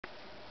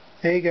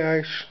Hey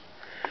guys,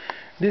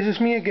 this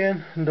is me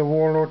again, the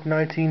Warlord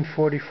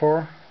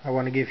 1944. I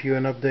want to give you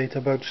an update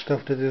about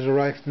stuff that has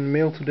arrived in the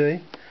mail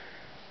today.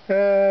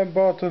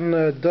 Bought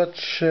a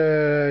Dutch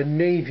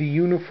Navy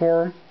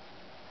uniform.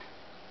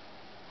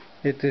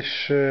 It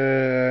is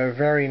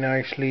very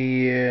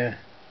nicely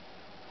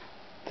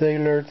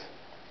tailored.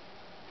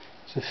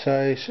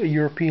 It's a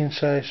European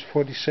size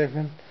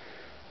 47,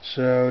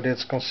 so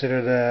that's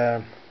considered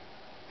a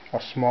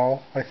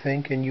small, I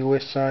think, in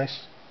US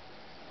size.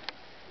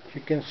 You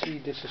can see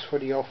this is for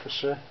the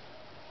officer.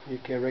 You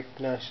can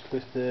recognize it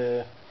with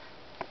the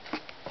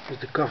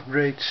cuff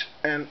braids,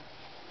 and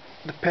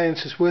the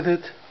pants is with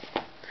it.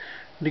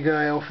 The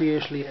guy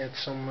obviously had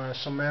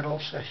some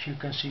medals, as you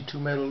can see, 2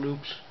 medal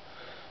loops.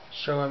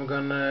 So I'm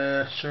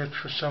gonna search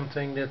for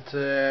something that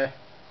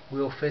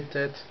will fit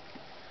that.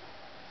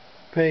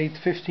 Paid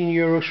 15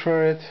 euros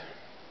for it,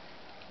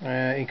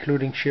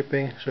 including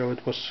shipping, so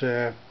it was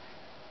a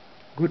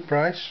good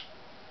price.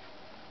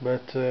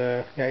 But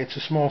yeah, it's a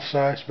small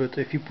size, but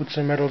if you put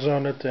some medals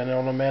on it and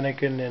on a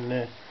mannequin,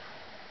 and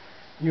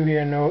you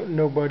hear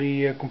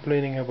nobody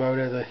complaining about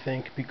it, I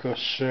think,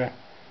 because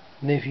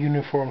Navy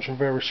uniforms are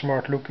very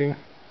smart looking.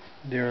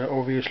 They're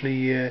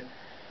obviously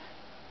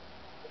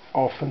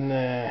often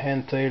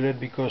hand-tailored,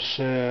 because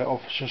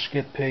officers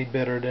get paid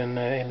better than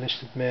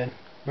enlisted men.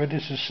 But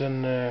this is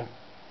a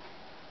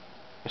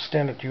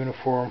standard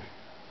uniform.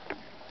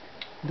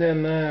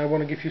 Then I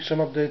want to give you some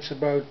updates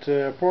about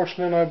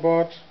porcelain I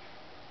bought.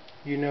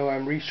 You know,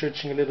 I'm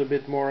researching a little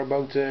bit more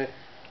about the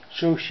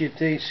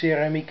Societe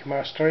Ceramique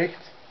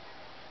Maastricht.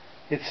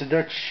 It's a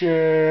Dutch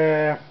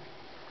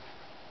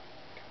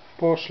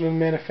porcelain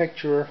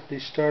manufacturer. They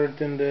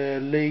started in the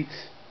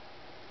late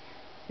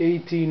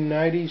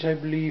 1890s, I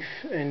believe,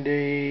 and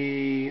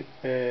they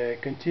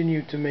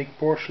continued to make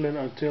porcelain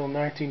until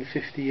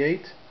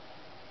 1958.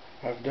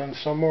 I've done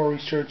some more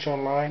research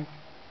online,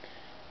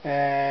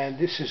 and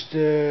this is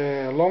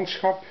the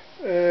Landschap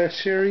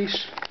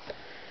series.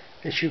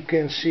 As you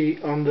can see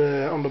on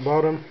the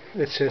bottom,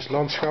 it says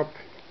Landschap,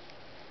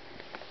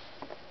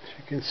 as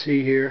you can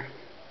see here.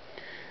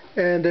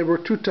 And there were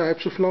 2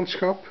 types of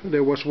Landschap.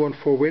 There was one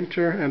for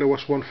winter and there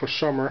was one for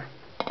summer.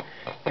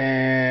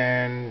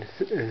 And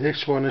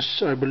this one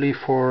is, I believe,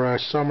 for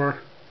summer.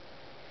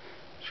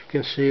 As you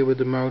can see, with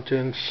the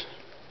mountains,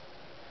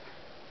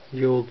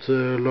 the old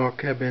log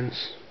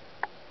cabins.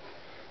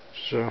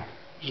 So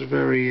it's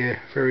very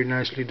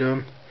nicely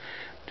done.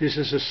 This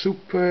is a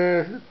soup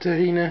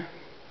terrine.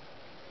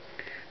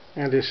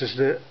 And this is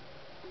the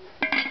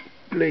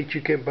plate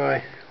you can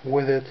buy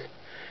with it.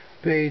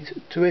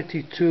 Paid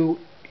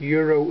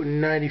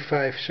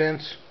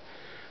 €22.95.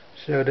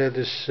 So that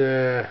is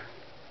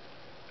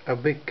a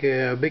big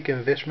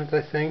investment,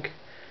 I think.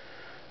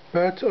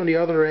 But on the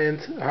other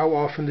hand, how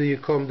often do you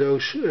come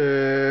those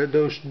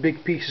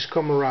big pieces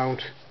come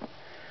around?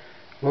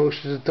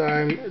 Most of the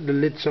time the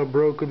lids are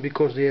broken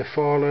because they have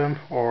fallen,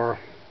 or.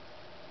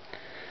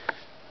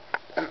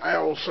 And I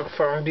also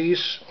found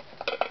these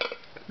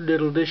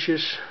little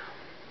dishes,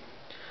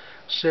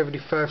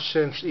 75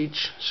 cents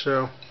each,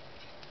 so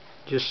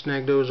just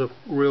snag those up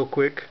real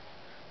quick.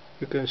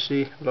 You can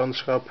see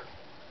Landschap,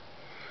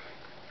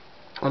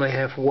 and I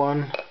have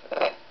 1,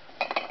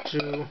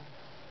 2,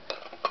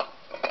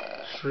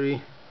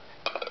 3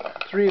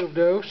 of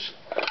those.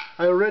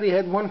 I already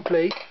had 1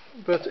 plate,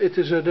 but it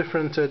is a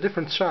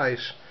different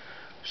size,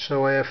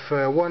 so I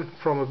have 1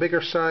 from a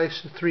bigger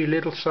size, 3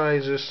 little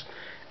sizes,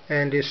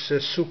 and this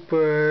soup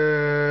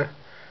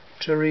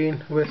terrine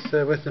with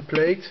the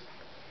plate.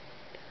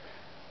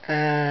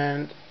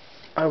 And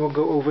I will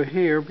go over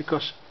here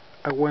because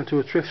I went to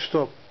a thrift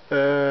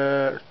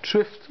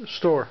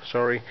store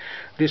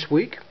this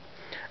week,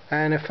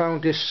 and I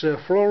found this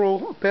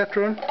floral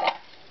pattern,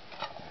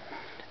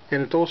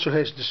 and it also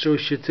has the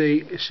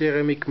Societe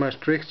Ceramique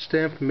Maastricht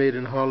stamp, made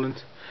in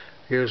Holland.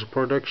 Here's a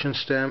production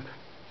stamp.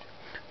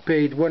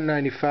 Paid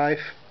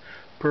 €1.95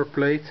 per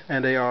plate,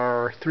 and they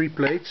are 3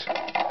 plates.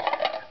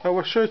 I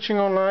was searching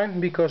online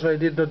because I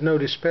did not know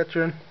this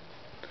pattern,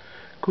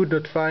 could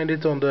not find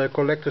it on the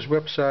collectors'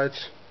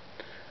 websites.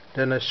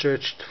 Then I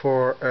searched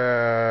for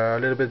a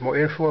little bit more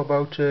info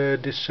about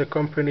this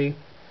company.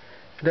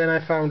 Then I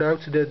found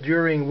out that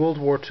during World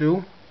War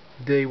II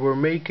they were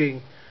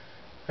making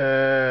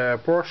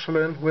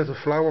porcelain with a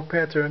flower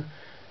pattern,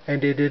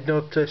 and they did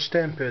not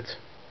stamp it.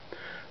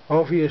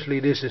 Obviously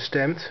this is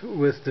stamped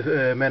with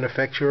the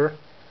manufacturer,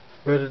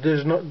 but it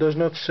does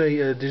not say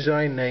a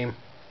design name.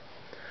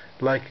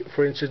 Like,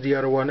 for instance, the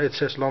other one, it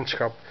says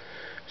Landschap.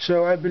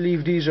 So I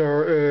believe these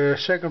are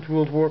Second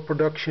World War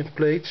production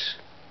plates.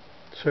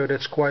 So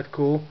that's quite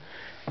cool,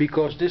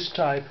 because this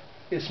type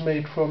is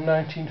made from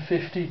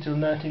 1950 to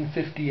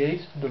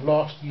 1958, the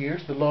last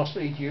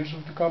 8 years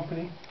of the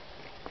company.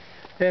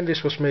 And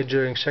this was made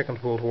during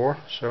Second World War,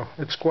 so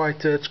it's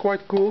quite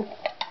cool,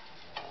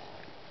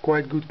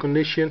 quite good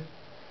condition.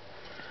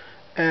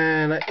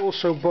 And I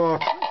also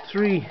bought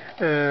 3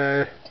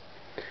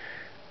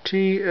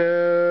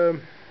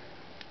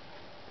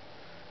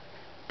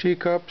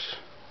 teacups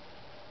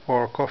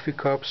or coffee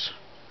cups,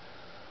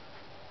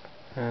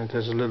 and it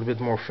has a little bit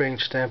more faint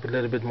stamp, a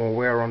little bit more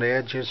wear on the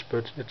edges,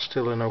 but it's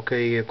still in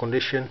okay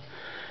condition.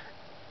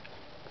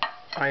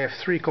 I have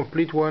 3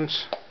 complete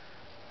ones,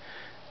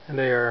 and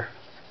they are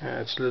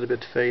it's a little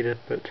bit faded,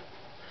 but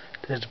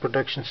it has the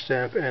production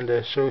stamp and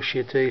the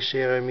Societe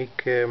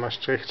ceramique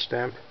Maastricht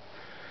stamp,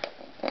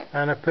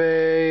 and I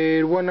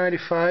paid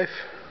 $1.95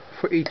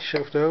 for each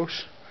of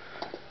those.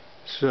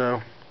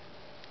 So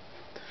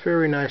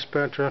very nice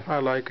pattern, I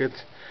like it.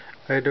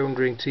 I don't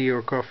drink tea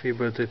or coffee,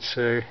 but it's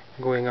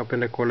going up in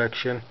the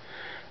collection,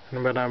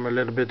 and when I'm a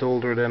little bit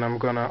older then I'm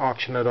gonna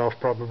auction it off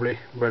probably,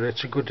 but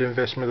it's a good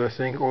investment I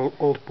think.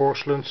 Old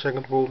porcelain,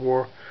 Second World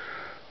War.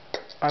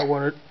 I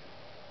want to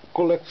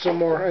collect some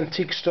more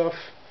antique stuff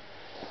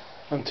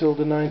until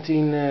the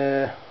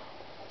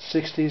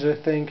 1960s I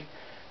think,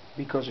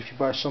 because if you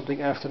buy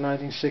something after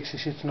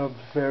 1960s it's not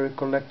very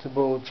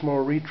collectible, it's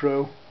more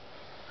retro.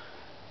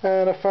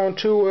 And I found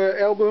 2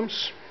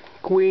 albums,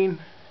 Queen,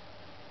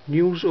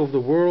 News of the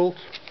World,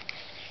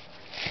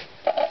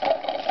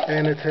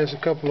 and it has a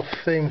couple of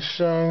famous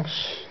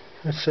songs.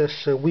 It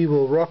says We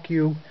Will Rock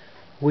You,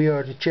 We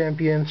Are the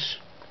Champions,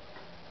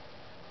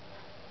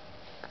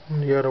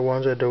 and the other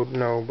ones I don't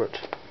know, but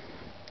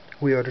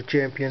We Are the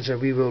Champions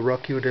and We Will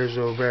Rock You, those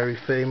are very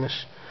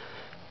famous.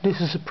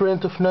 This is a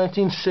print of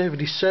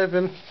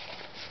 1977.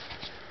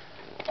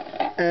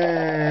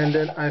 And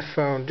then I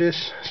found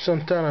this,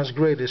 Santana's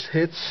Greatest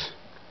Hits,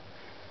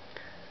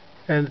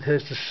 and it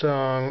has the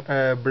song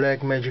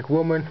Black Magic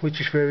Woman,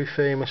 which is very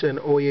famous, and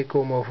Oye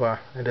Como Va,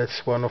 and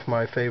that's one of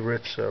my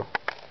favorites, so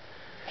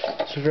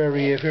it's a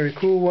very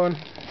cool one.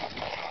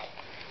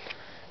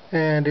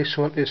 And this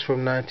one is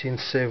from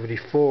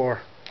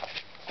 1974.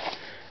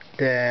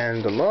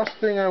 Then the last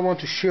thing I want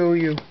to show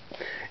you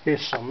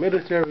is some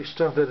military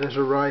stuff that has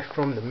arrived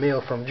from the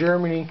mail from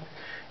Germany.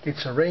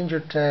 It's a Ranger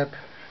tab,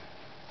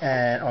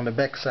 and on the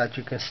back side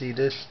you can see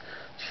this.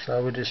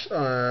 So it is,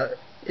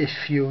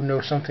 if you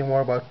know something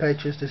more about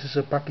patches, this is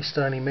a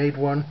Pakistani made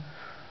one,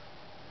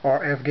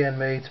 or Afghan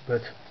made,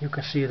 but you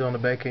can see it on the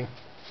backing.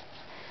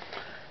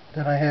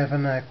 Then I have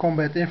a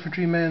combat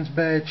infantryman's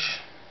badge,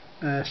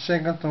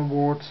 2nd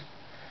award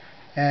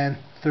and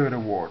 3rd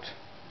award.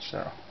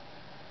 So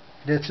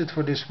that's it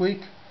for this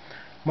week.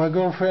 My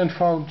girlfriend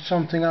found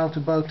something out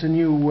about the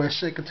new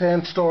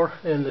second-hand store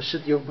in the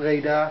city of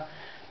Breda,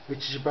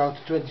 which is about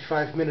a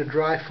 25-minute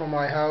drive from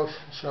my house.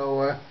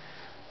 So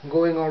I'm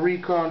going on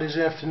recon this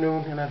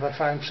afternoon, and if I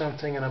find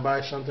something and I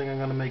buy something I'm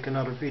gonna make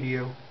another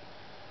video.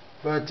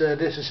 But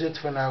this is it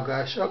for now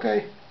guys.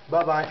 Okay,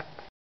 bye bye.